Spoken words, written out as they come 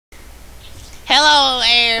Hello,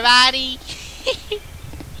 everybody.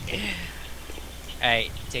 Alright,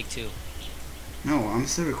 take two. No, I'm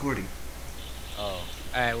still recording. Oh,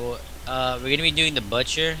 alright. Well, we're gonna be doing the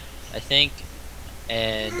butcher, I think,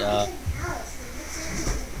 and Yep,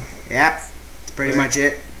 that's pretty much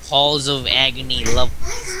it. Halls of Agony level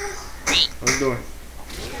 3. Close the door.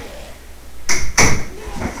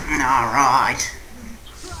 Alright.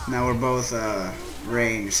 Now we're both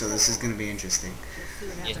ranged, so this is gonna be interesting.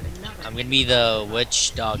 Yeah, I'm gonna be the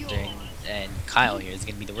witch doctor, and Kyle here is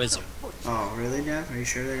gonna be the wizard. Oh, really, Dad? Are you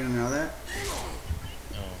sure they're gonna know that?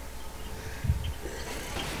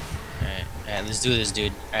 Alright, let's do this,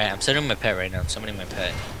 dude. Alright, I'm summoning my pet right now. I'm summoning my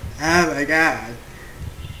pet. Oh my god.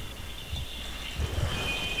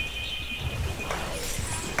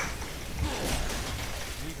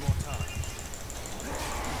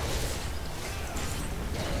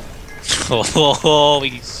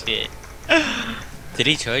 Holy shit. Did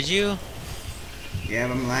he charge you? Yeah,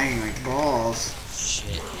 but I'm lagging like balls.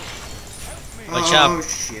 Shit. Watch out. Oh,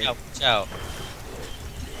 shit. Watch out.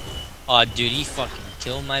 Oh, dude, he fucking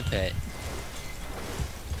killed my pet.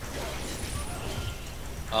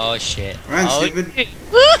 Oh, shit. Run, oh, stupid. Shit.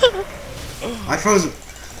 I froze him.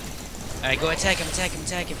 Alright, go attack him, attack him,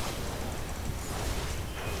 attack him.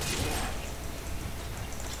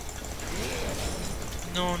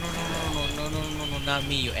 No, no, no, no, no, no, no, no, no, not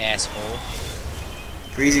me, you asshole.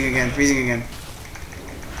 Freezing again, freezing again.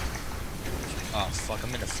 Oh, fuck,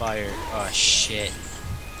 I'm in the fire. Oh, shit.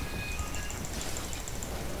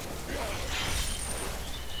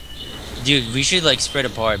 Dude, we should, like, spread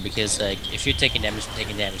apart because, like, if you're taking damage, I'm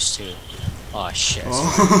taking damage too. Oh, shit.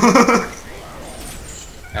 Oh.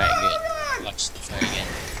 Alright, good. Watch the fire again.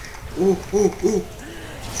 Ooh, ooh, ooh.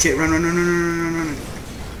 Shit, run, run, run, run, run, run, run.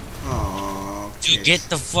 Oh, Dude, get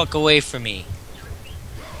the fuck away from me.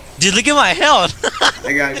 Dude, look at my health.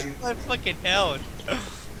 I got you. My fucking health.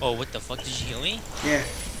 Oh, what the fuck? Did you heal me? Yeah.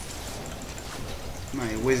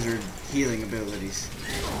 My wizard healing abilities.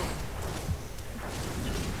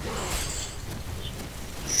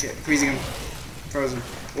 Shit, freezing him. Frozen.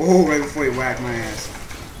 Oh, right before he whacked my ass.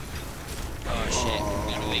 Oh shit. Oh,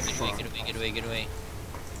 Get away, get away, fuck. get away, get away, get away.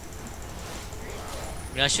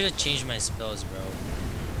 I should have changed my spells, bro.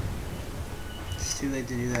 It's too late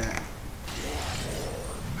to do that.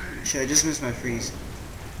 Shit, I just missed my freeze.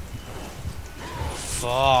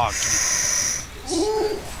 Fuck.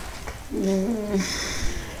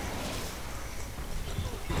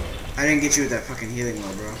 I didn't get you with that fucking healing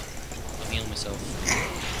though, bro. I'm healing myself.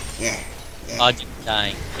 Yeah. Oh, dude, I'm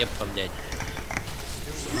dying. Yep, I'm dead.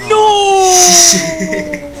 Oh.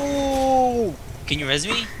 No! Can you res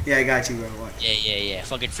me? Yeah, I got you, bro. What? Yeah.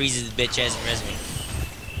 Fucking freezes the bitch ass and res me.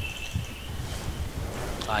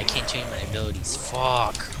 Oh, I can't change my abilities.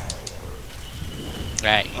 Fuck.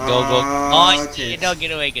 Alright, go. Oh, okay. no, get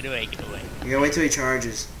away. You gotta wait till he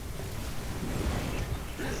charges.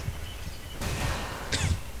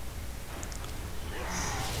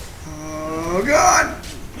 Oh god!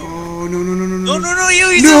 Oh no! No,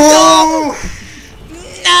 you No!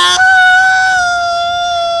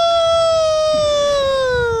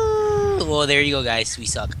 No! Well, there you go, guys. We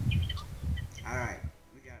suck. Alright,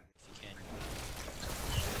 we got it.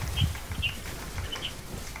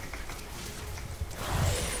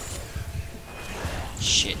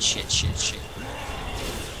 Shit. Shit.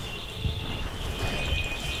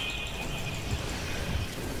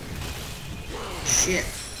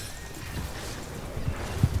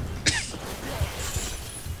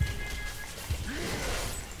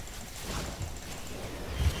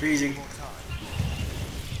 Freezing.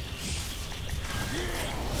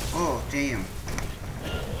 Oh, damn.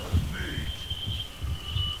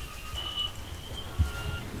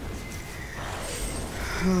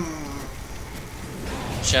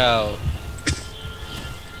 Ciao.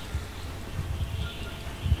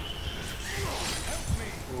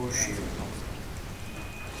 Oh, shit.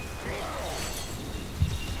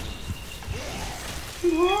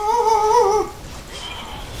 Whoa.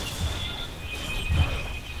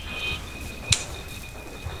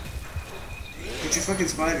 Get your fucking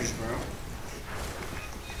spiders, bro.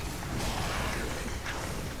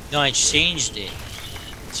 No, I changed it.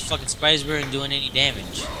 This fucking spiders weren't doing any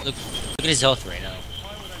damage. Look at his health right now.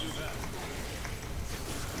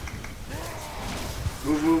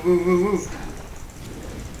 Move.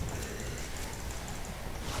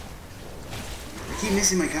 I keep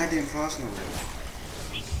missing my goddamn frost nova.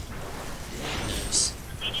 Nice.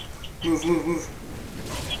 Move.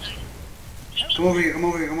 Come over here.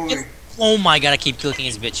 Oh my god, I keep clicking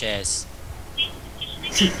his bitch ass.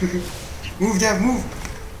 Move, Dad, move.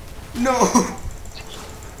 No.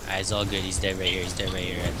 Alright, it's all good. He's dead right here. I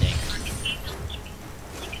think.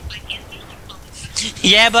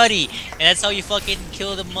 Yeah, buddy. And that's how you fucking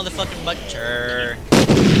kill the motherfucking butcher.